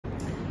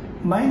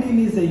My name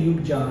is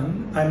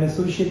Ayub. I'm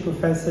Associate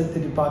Professor at the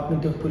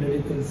Department of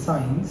Political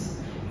Science,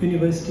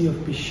 University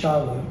of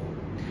Peshawar.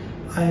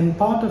 I am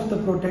part of the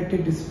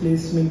Protracted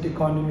Displacement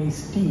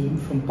Economies team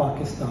from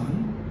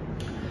Pakistan.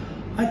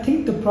 I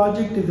think the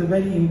project is a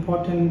very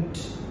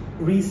important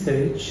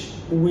research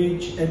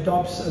which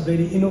adopts a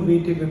very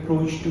innovative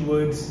approach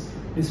towards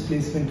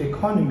displacement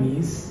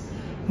economies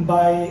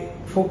by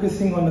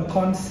focusing on the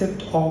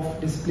concept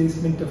of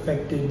displacement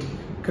affected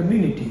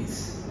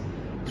communities.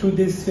 Through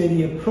this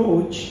very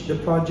approach, the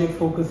project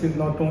focuses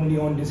not only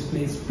on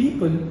displaced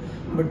people,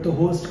 but the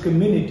host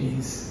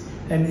communities,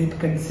 and it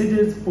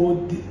considers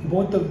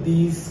both of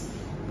these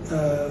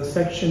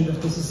sections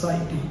of the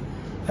society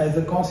as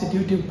a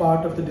constitutive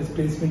part of the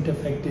displacement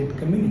affected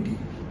community.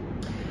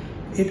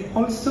 It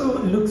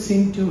also looks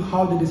into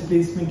how the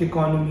displacement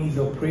economies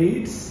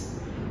operates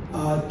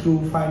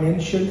through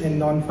financial and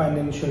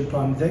non-financial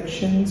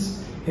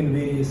transactions in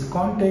various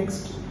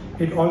contexts.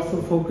 It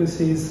also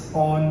focuses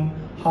on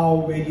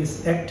how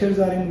various actors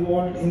are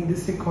involved in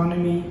this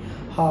economy,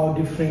 how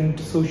different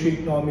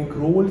socioeconomic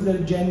roles are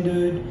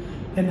gendered,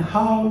 and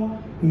how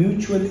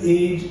mutual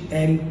aid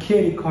and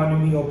care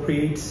economy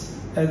operates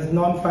as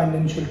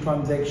non-financial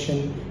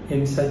transaction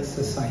in such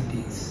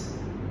societies.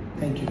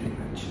 Thank you very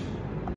much.